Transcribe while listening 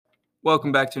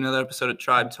Welcome back to another episode of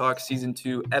Tribe Talk, Season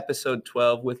 2, Episode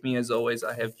 12. With me, as always,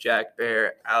 I have Jack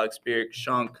Bear, Alex Buerck,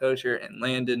 Shawn, Koishor, and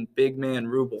Landon, Big Man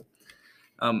Rubel.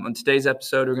 On today's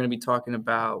episode, we're going to be talking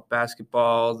about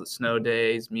basketball, the snow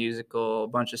days, musical, a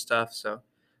bunch of stuff. So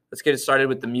let's get it started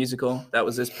with the musical. That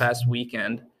was this past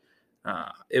weekend.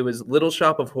 It was Little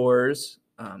Shop of Horrors.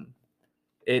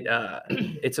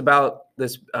 It's about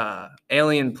this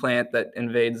alien plant that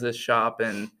invades this shop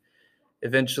and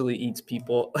eventually eats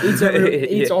people.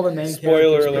 Eats all the main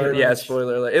Spoiler characters. alert. Yeah,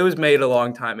 spoiler alert. It was made a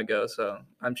long time ago, so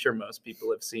I'm sure most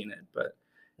people have seen it. But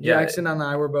yeah, Jackson and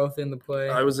I were both in the play.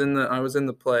 I was in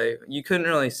the play. You couldn't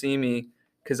really see me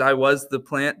because I was the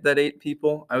plant that ate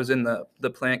people. I was in the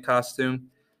plant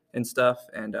costume and stuff,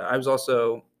 and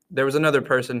there was another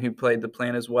person who played the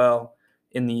plant as well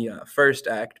in the first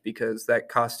act because that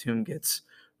costume gets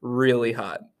really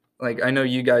hot. Like, I know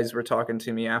you guys were talking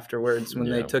to me afterwards when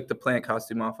they took the plant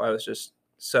costume off. I was just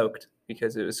soaked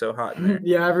because it was so hot in there.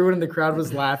 Yeah, everyone in the crowd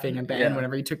was laughing and banned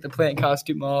whenever he took the plant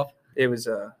costume off. It was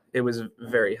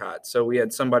very hot. So we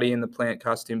had somebody in the plant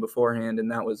costume beforehand, and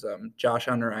that was Josh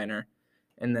Unreiner.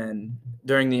 And then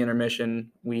during the intermission,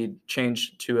 we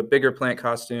changed to a bigger plant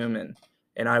costume,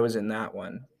 and I was in that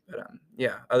one. But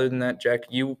other than that, Jack,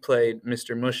 you played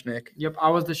Mr. Mushnick. Yep, I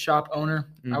was the shop owner.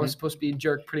 Mm-hmm. I was supposed to be a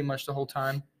jerk pretty much the whole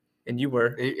time. And you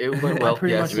were. It went well.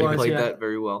 Yes, we played that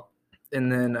very well.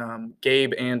 And then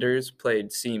Gabe Anders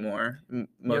played Seymour,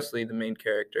 mostly the main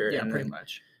character. Yeah, and pretty then,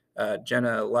 much.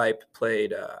 Jenna Leip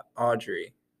played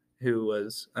Audrey, who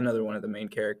was another one of the main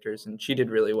characters, and she did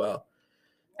really well.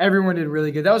 Everyone did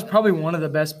really good. That was probably one of the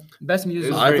best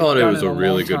musicals. I thought it was in a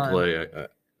really good long play.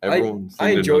 I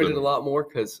enjoyed it a lot more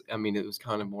because, it was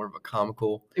kind of more of a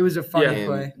comical. It was a fun Yeah.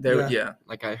 play.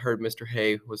 Like I heard Mr.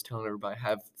 Hay was telling everybody,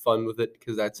 have fun with it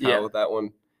because that's how that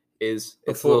one is.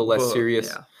 It's a little less serious.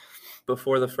 Yeah.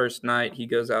 Before the first night, he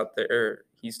goes out there,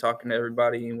 he's talking to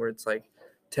everybody, where it's like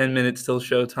 10 minutes till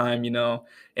showtime,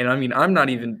 And I'm not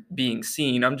even being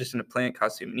seen. I'm just in a plant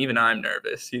costume, and even I'm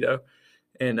nervous,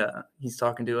 And he's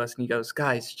talking to us, and he goes,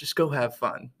 "Guys, just go have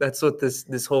fun." That's what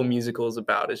this whole musical is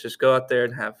about. Is just go out there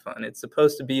and have fun. It's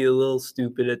supposed to be a little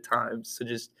stupid at times, so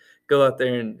just go out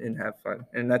there and have fun.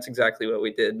 And that's exactly what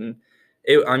we did. And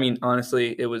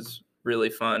honestly, it was really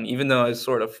fun. Even though I was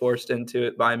sort of forced into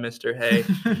it by Mr. Hay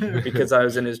because I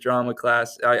was in his drama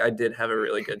class, I did have a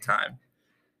really good time.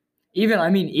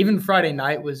 Even Friday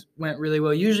night went really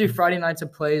well. Usually Friday nights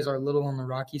of plays are a little on the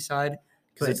rocky side.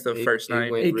 Because it's the first night.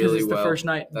 Because it's the first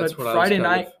night. But Friday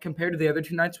night, compared to the other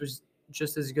two nights, was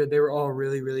just as good. They were all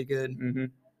really, really good. Mm-hmm.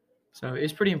 So it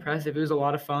was pretty impressive. It was a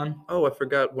lot of fun. Oh, I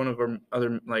forgot one of our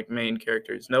other main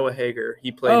characters, Noah Hager. He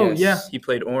played. He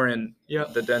played Oren,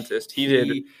 the dentist. He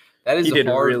did a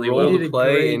really role he did to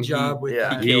play, a great and job with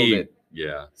that. He killed it.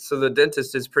 Yeah. So the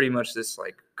dentist is pretty much this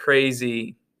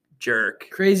crazy jerk,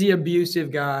 crazy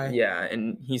abusive guy. Yeah,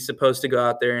 and he's supposed to go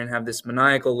out there and have this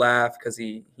maniacal laugh because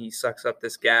he sucks up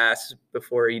this gas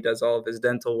before he does all of his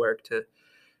dental work to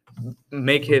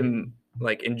make him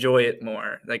enjoy it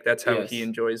more. That's how he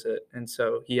enjoys it. And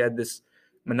so he had this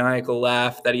maniacal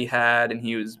laugh that he had, and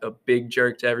he was a big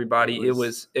jerk to everybody. It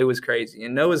was crazy.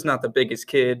 And Noah's not the biggest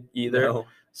kid either. No.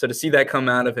 So to see that come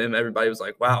out of him, everybody was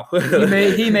like, "Wow."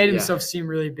 he made himself seem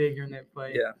really big in that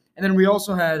play. Yeah. And then we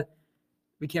also had.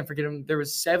 We can't forget them. There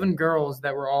was 7 girls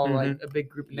that were all a big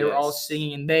group, and they were all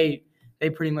singing, and they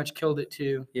pretty much killed it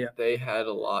too. Yeah, they had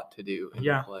a lot to do. In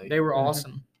the play. They were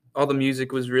awesome. All the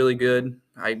music was really good.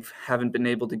 I haven't been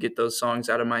able to get those songs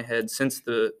out of my head since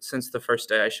the first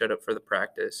day I showed up for the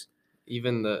practice.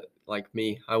 Even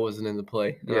me, I wasn't in the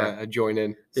play. Yeah, I joined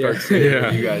in, start singing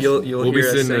with you guys. We'll be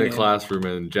sitting in a classroom,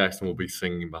 and Jackson will be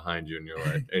singing behind you, and you're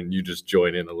and you just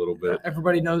join in a little bit.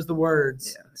 Everybody knows the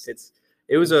words. Yeah,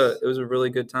 It was a really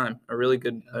good time, a really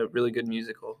good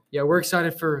musical. Yeah, we're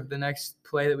excited for the next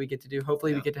play that we get to do.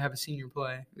 Hopefully, we get to have a senior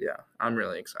play. Yeah, I'm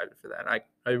really excited for that.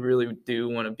 I really do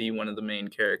want to be one of the main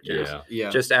characters. Yeah.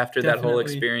 Just after that whole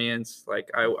experience,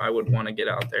 I would want to get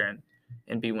out there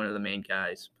and be one of the main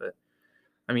guys. But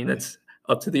that's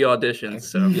up to the auditions.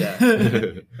 So yeah,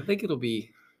 I think it'll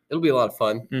be a lot of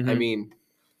fun. Mm-hmm.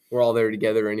 We're all there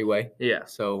together anyway. Yeah.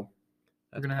 So.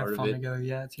 We're going to have fun together.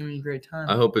 Yeah, it's going to be a great time.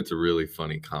 I hope it's a really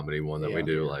funny comedy one that we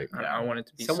do. I want it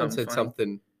to be Someone said fun.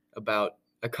 Something about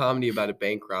a comedy about a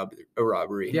bank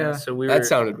robbery. Yeah. So that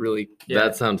sounded really. Yeah,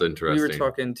 that sounds interesting. We were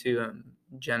talking to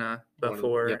Jenna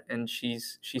before, and she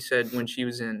said when she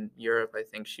was in Europe, I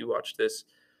think she watched this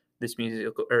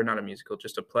musical, or not a musical,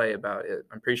 just a play about it.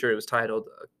 I'm pretty sure it was titled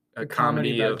a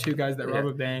comedy about of 2 guys that rob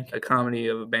a bank. A comedy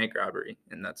of a bank robbery,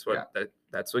 and that's what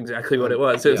that's exactly what it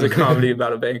was. It was a comedy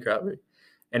about a bank robbery,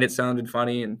 and it sounded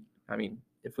funny. And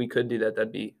if we could do that,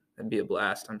 that'd be That'd be a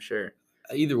blast, I'm sure.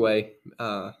 Either way,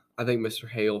 I think Mr.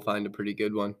 Hay will find a pretty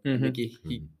good one. I think he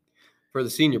Mhm. for the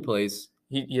senior plays,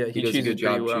 He he does a chooses good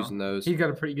job pretty well. choosing those. He's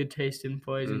got a pretty good taste in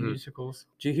plays and Mhm. musicals.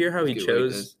 Did you hear how he That's a good way he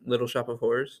chose does. Little Shop of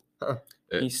Horrors? Huh.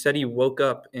 He said he woke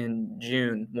up in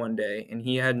June one day and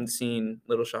he hadn't seen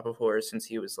Little Shop of Horrors since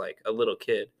he was like a little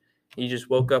kid. He just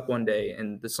woke up one day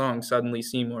and the song Suddenly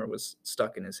Seymour was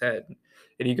stuck in his head.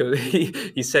 And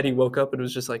he said he woke up and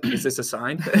was just like, is this a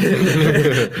sign?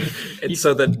 And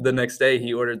so the next day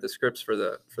he ordered the scripts for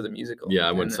the musical. Yeah,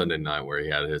 I went And then- Sunday night where he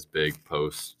had his big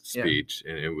post speech,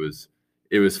 and it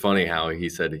was funny how he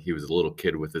said he was a little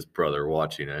kid with his brother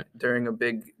watching it. during a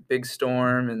big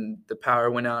storm, and the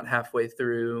power went out halfway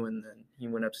through, and then he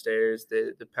went upstairs.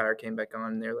 The power came back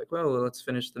on, and they're like, well, let's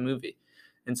finish the movie.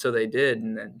 And so they did,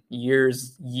 and then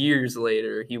years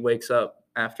later he wakes up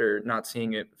after not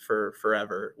seeing it for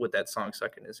forever with that song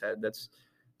stuck in his head. It's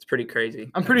pretty crazy.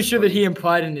 I'm pretty sure that he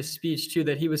implied in his speech too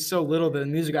that he was so little that the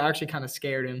music actually kind of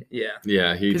scared him.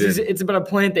 Yeah, He Because did. it's about a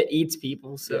plant that eats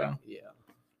people. So Yeah.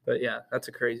 but yeah, that's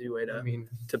a crazy way I mean,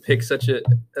 to pick such a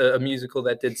musical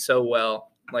that did so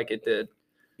well like it did.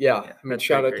 yeah. Yeah, I mean, that's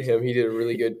shout out pretty to crazy. him. He did a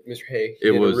really good, Mr. Hay.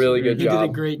 It was- a really good he job. did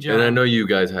a great job. And I know you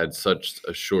guys had such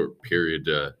a short period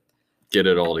to get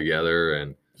it all together,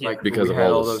 and Like because we of had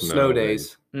all all the those snow snow and-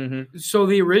 days. Mm-hmm. So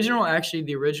the original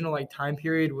like time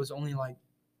period was only like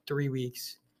 3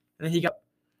 weeks, and then he got.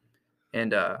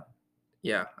 And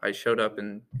yeah, I showed up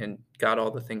and got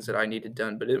all the things that I needed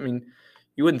done. But I mean,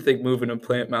 you wouldn't think moving a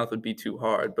plant mouth would be too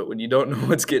hard, but when you don't know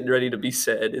what's getting ready to be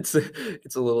said, it's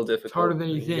a little difficult. It's harder than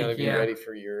you You gotta think. be Yeah. ready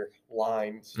for your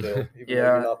line still, even though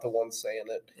Yeah. you're not the one saying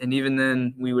it. And even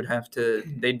then, we would have to.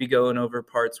 They'd be going over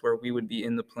parts where we would be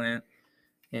in the plant,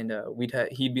 and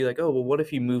he'd be like, "Oh, well, what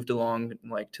if you moved along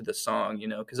like to the song,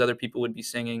 because other people would be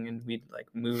singing, and we'd like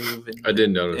move and I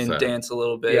didn't notice and that. dance a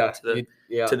little bit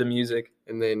Yeah, to the music."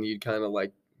 and then you'd kind of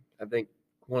like, I think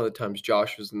one of the times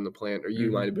Josh was in the plant, or you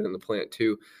Mhm. might have been in the plant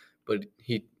too, but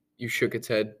you shook its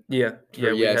head. Yeah, For we'd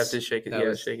have yes. to shake it. That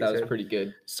was shake that his was head. pretty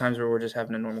good. There's times where we're just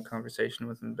having a normal conversation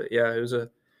with him, but yeah, it was a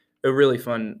really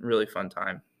fun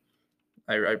time.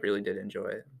 I really did enjoy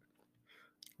it.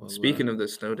 Well, Speaking of the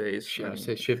snow days, I would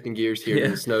say shifting gears here to Yeah.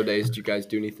 the snow days. Did you guys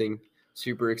do anything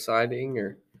super exciting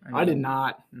or? I did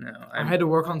not. No, I had to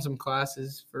work on some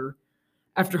classes for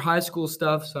after high school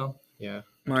stuff, so Yeah,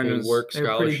 mine between was work they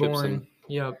were pretty scholarships boring. and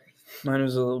Yep. mine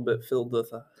was a little bit filled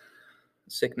with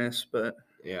sickness, but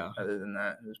yeah. other than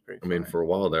that, it was pretty. I mean, fun. for a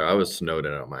while there, I was snowed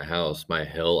in at my house. My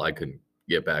hill, I couldn't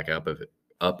get back up it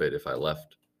if I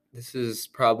left. This is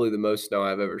probably the most snow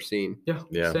I've ever seen. Yeah.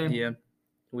 Yeah. Same. yeah,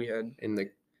 we had And the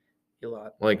a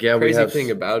lot. Like, yeah, we crazy have thing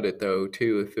about it though,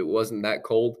 too, if it wasn't that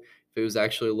cold, if it was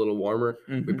actually a little warmer,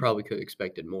 we Mhm. probably could have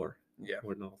expected more. Yeah,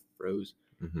 More than all froze.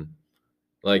 Mhm.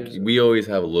 Like, There's a- we always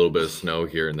have a little bit of snow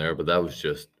here and there, but that was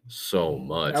just so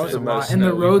much. That was the a most lot, and the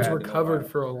snow we've roads had were in a covered while.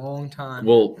 for a long time.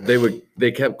 Well,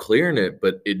 they kept clearing it,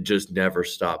 but it just never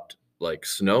stopped like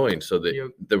snowing, so that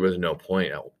Yep. there was no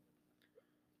point out.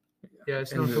 Yeah, it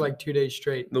snowed And for like 2 days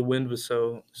straight. the wind was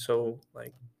so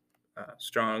like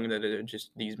strong that it just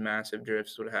these massive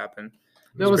drifts would happen.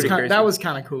 That was pretty kind. crazy. That was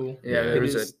kind of cool. Yeah, Yeah, there it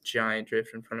was is. a giant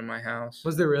drift in front of my house.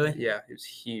 Was there really? Yeah, it was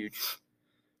huge.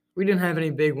 We didn't have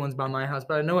any big ones by my house,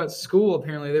 but I know at school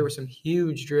apparently there were some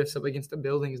huge drifts up against the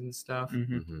buildings and stuff.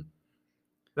 Mm-hmm. Mhm.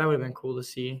 That would have been cool to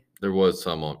see. There was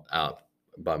some out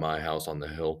by my house on the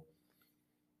hill.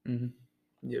 Mm-hmm.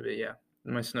 Yeah, but yeah,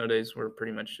 my snow days were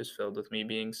pretty much just filled with me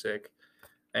being sick.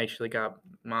 I actually got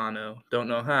mono. Don't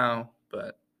know how,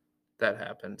 but that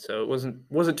happened. So it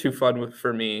wasn't too fun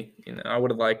for me. I would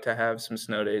have liked to have some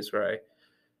snow days where I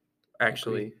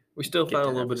actually. We still Get found to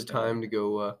a little have bit a of snow. time to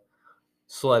go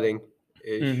sledding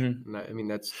ish. Mhm. And I mean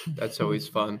that's always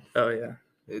fun. Oh yeah.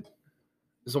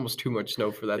 There's almost too much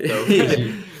snow for that though. 'Cause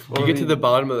you Well, I get to mean, the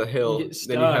bottom of the hill, get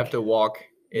then you have stuck. to walk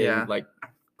in Yeah. like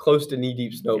close to knee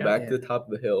deep snow Yeah. back Yeah. to the top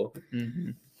of the hill.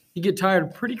 mhm. You get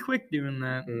tired pretty quick doing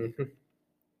that.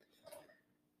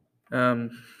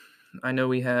 I know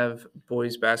we have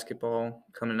boys basketball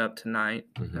coming up tonight.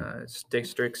 Mhm.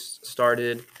 Districts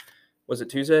started. Was it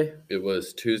Tuesday? It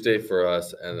was Tuesday for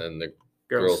us, and then the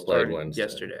Girls played started Wednesday.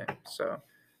 yesterday. So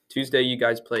Tuesday you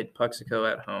guys played Puxico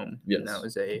at home. Yes. And that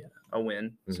was a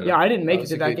win. So Mhm. Yeah, I didn't make That it was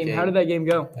to a that good game. How game. did that game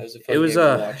go? That was a fun it was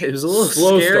game to watch. it was a little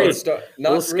Slow scary. start. A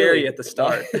little scary at the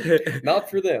start. Not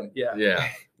for them. Yeah. Yeah,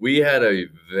 we had a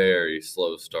very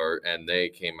slow start, and they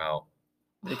came out.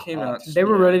 They came out. They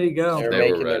were ready to go. They were They were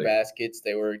making their ready. baskets.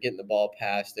 They were getting the ball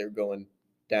passed. They were going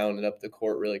down and up the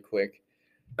court really quick.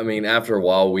 I mean, after a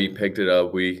while, we picked it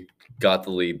up. We got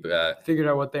the lead back. Figured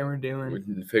out what they were doing.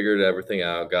 We figured everything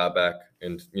out. Got back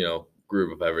in,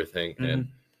 groove of everything, and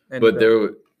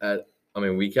But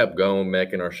we kept going,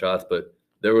 making our shots, but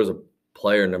there was a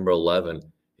player, number 11.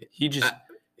 He just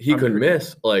he couldn't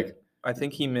miss. Like, I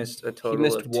think he missed a total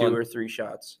of 2 or 3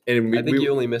 shots. And I think he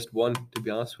only missed 1, to be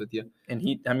honest with you. And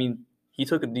he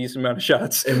took a decent amount of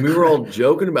shots. And we were all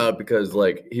joking about it because,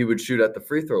 like, he would shoot at the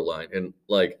free throw line. And,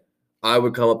 like, I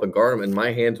would come up and guard him, and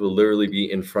my hands would literally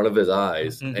be in front of his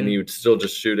eyes. And he would still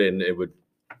just shoot it, and it would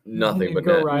nothing but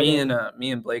net.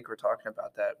 Me and Blake were talking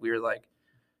about that. We were like,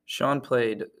 Shawn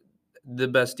played the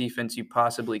best defense you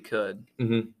possibly could.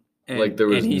 Mm-hmm. And, like there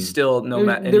was, and he still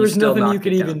there was nothing you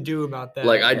could even do about that.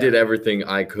 Like I did everything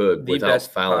I could the without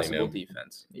best fouling possible him.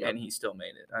 Defense, and he still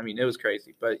made it. I mean, it was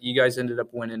crazy. But you guys ended up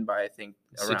winning by I think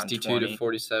around 62 to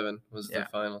 47 was the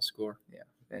final score. Yeah,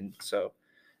 and so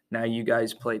now you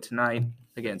guys play tonight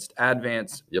against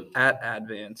Advance. Yep. At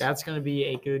Advance. That's going to be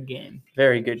a good game.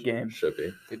 Very good game. Should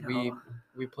be. Did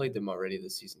we played them already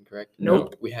this season, correct?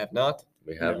 Nope. No, we have not.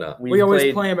 We have not. We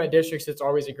always play them at districts. It's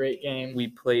always a great game. We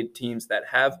played teams that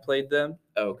have played them.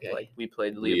 Okay. Like we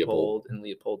played Leopold, and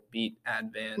Leopold beat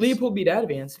Advance. Leopold beat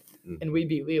Advance, and we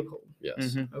beat Leopold.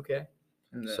 Yes. Mm-hmm. Okay.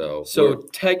 So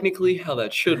technically, how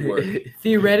that should work.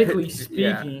 Theoretically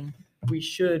speaking, we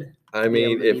should. I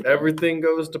mean, if everything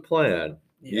goes to plan,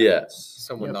 yes.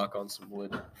 Someone knock on some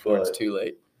wood before it's too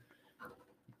late.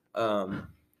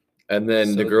 And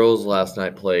then the girls last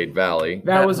night played Valley.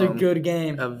 That was a good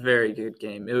game. A very good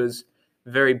game. It was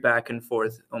very back and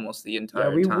forth almost the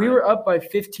entire time. We were up by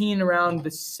 15 around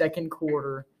the second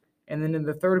quarter, and then in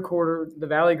the third quarter, the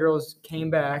Valley girls came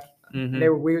back. Mm-hmm.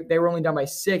 They were only down by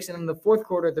 6, and in the fourth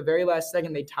quarter, at the very last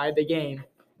second, they tied the game,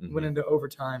 went into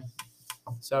overtime.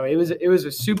 So it was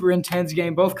a super intense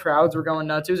game. Both crowds were going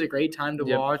nuts. It was a great time to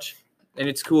watch. And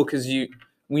it's cool because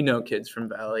we know kids from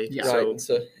Valley. Yeah. Right.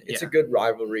 It's a good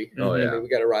rivalry. Oh, yeah. I mean, we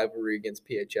got a rivalry against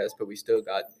PHS, but we still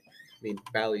got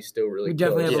Valley's still really We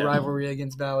definitely close have a rivalry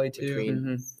against Valley, too.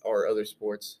 between our other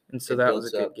sports. And so that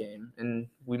was a good game. And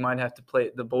we might have to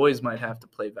play – the boys might have to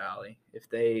play Valley. If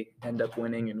they end up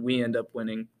winning and we end up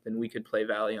winning, then we could play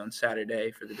Valley on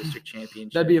Saturday for the district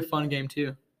championship. That'd be a fun game,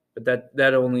 too. But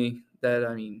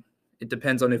it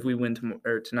depends on if we win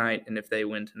tonight and if they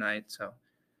win tonight. So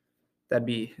that'd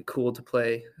be cool to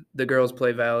play. The girls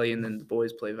play Valley and then the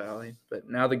boys play Valley. But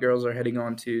now the girls are heading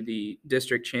on to the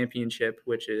district championship,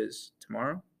 which is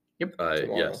tomorrow. Yep.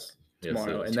 Yes.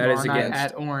 Tomorrow. And Tomorrow that is night against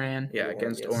at Oran. Yeah,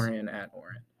 against Oran at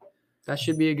Oran. That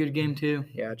should be a good game, too.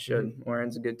 Yeah, it should.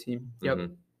 Oran's a good team. Yep.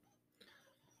 Mm-hmm.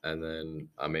 And then,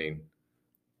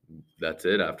 that's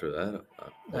it after that.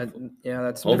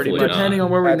 That's Hopefully pretty much. Depending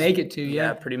on where we make it to,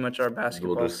 Yeah, pretty much our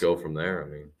basketball. We'll just go from there. I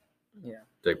mean,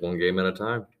 take one game at a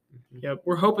time. Yep.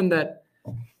 We're hoping that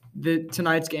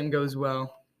tonight's game goes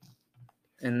well.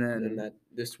 And then that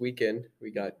this weekend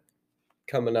we got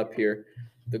coming up here,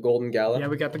 the Golden Gala. Yeah,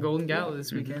 we got the Golden Gala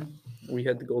this weekend. we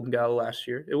had the Golden Gala last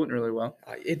year. It went really well.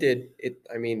 It did. It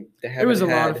was a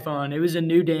lot of fun. It was a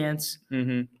new dance.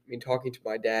 Mm-hmm. I mean, talking to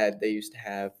my dad, they used to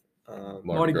have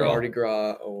Mardi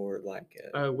Gras or like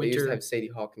they used to have Sadie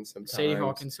Hawkins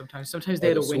sometimes. Sometimes they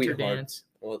had a winter dance.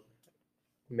 Well,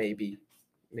 maybe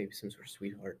some sort of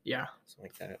sweetheart. Yeah.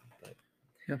 Something like that. But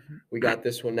we got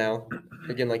this one now.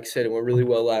 Again, like I said, it went really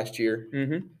well last year.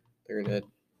 Mm-hmm. They're going to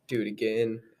do it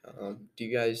again. Do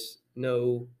you guys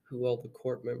know who all the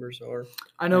court members are?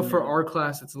 I know for our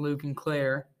class, it's Luke and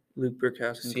Claire. Luke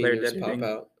Burkhouse and Claire Seniors Deputing. pop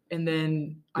out. And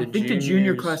then The I think the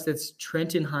junior juniors- class, that's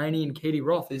Trenton, Heine, and Katie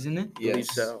Roth, isn't it? I believe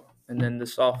so. And then the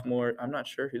sophomore, I'm not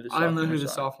sure who the I sophomore don't know who the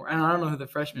sophomore, and I don't know who the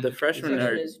freshman. The freshmen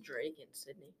are is Drake and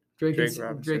Sydney.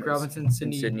 Drake Robinson,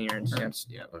 Sydney. Sydney Ernst.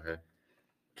 Yeah. Okay.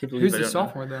 Can't believe Who's I the don't know.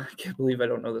 sophomore though? I can't believe I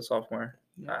don't know the sophomore.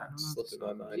 Yeah, I don't know. Slipping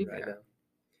my mind right Yeah. now.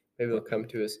 Maybe they'll come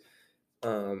to us.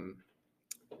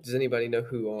 Does anybody know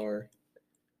who our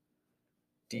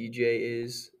DJ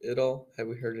is at all? Have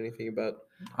we heard anything about?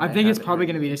 I think it's probably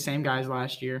going to be the same guys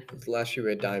last year. Last year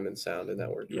we had Diamond Sound, and that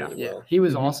worked really well. He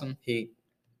was awesome.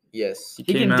 Yes. He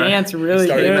can came out- dance really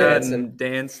started Came good. out dancing. and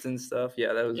danced and stuff.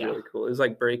 Yeah, that was Yeah. really cool. It was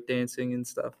like break dancing and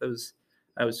stuff. That was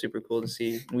super cool to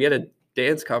see. We had a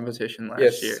dance competition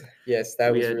last year. Yes,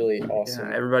 that We was had- really awesome.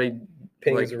 Yeah, everybody.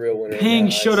 Ping like- was a real winner. in Ping my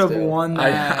eyes should have still. won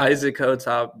that. Isaac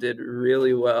Hotop did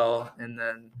really well, and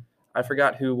then I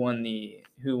forgot who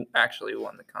actually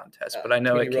won the contest, but I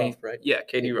know Katie it came. Roth, right? Yeah,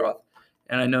 Katie Roth,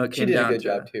 and I know it She came did a down good to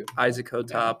job too. Isaac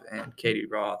Hotop and Katie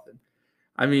Roth. And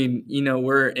I mean,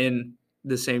 we're in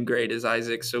the same grade as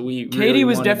Isaac, so we. Katie really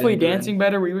was wanted definitely him to win. dancing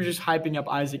better. We were just hyping up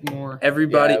Isaac more.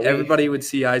 Everybody would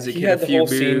see Isaac. He hit had a the few whole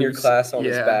senior moves. class on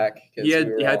his Yeah. back. 'cause He had,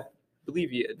 we were he had, all- I believe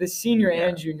he had The senior Yeah.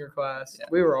 and junior class. Yeah.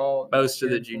 We were all most of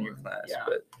the cheering for junior him. class, Yeah.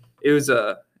 but it was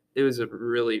a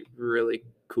really, really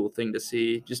cool thing to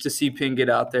see. Just to see Ping get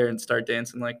out there and start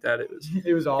dancing like that,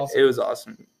 it was awesome. It was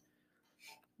awesome.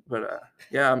 But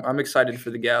yeah, I'm excited for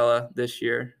the gala this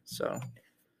year. So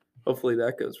hopefully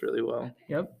that goes really well.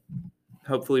 Yep.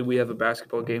 Hopefully we have a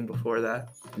basketball game before that.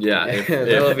 Yeah,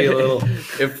 that'll be a little.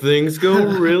 If things go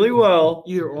really well,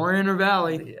 Either Orion or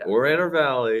Valley. Yeah. Orion or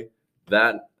Valley,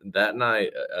 that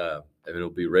night, it'll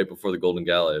be right before the Golden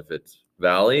Gala. If it's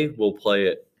Valley, we'll play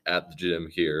it at the gym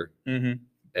here. Mm-hmm.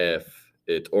 If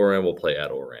it's Orion, we'll play at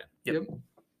Orion. Yep.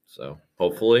 So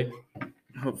hopefully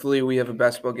we have a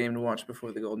basketball game to watch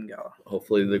before the Golden Gala.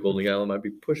 Hopefully the Golden Gala might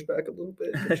be pushed back a little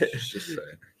bit. Just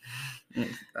saying.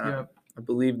 I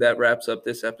believe that wraps up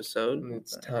this episode.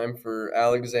 It's time for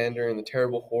Alexander and the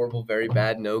terrible, horrible, very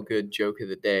bad, no good joke of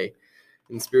the day.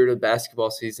 In the spirit of basketball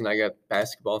season, I got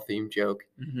basketball themed joke.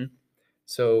 Mm-hmm.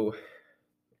 So,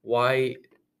 why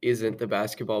isn't the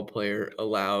basketball player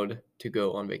allowed to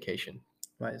go on vacation?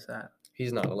 Why is that?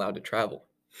 He's not allowed to travel.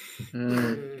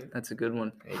 That's a good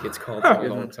one. He gets called out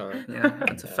all the time. Yeah,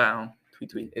 that's a foul.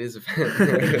 Tweet. It is a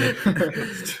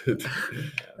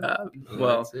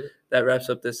well, that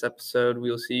wraps up this episode. We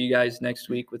will see you guys next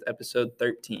week with episode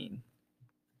 13.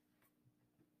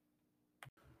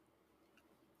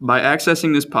 By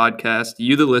accessing this podcast,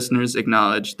 you, the listeners,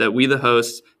 acknowledge that we, the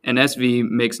hosts, and SV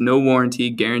makes no warranty,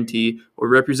 guarantee, or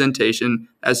representation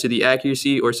as to the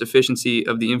accuracy or sufficiency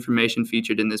of the information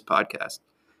featured in this podcast.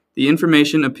 The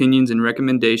information, opinions, and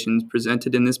recommendations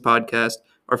presented in this podcast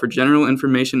are for general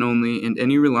information only, and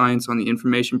any reliance on the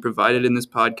information provided in this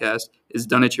podcast is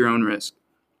done at your own risk.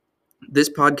 This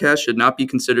podcast should not be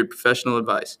considered professional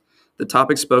advice. The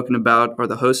topics spoken about are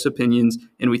the host's opinions,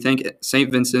 and we thank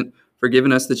St. Vincent for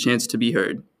giving us the chance to be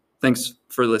heard. Thanks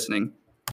for listening.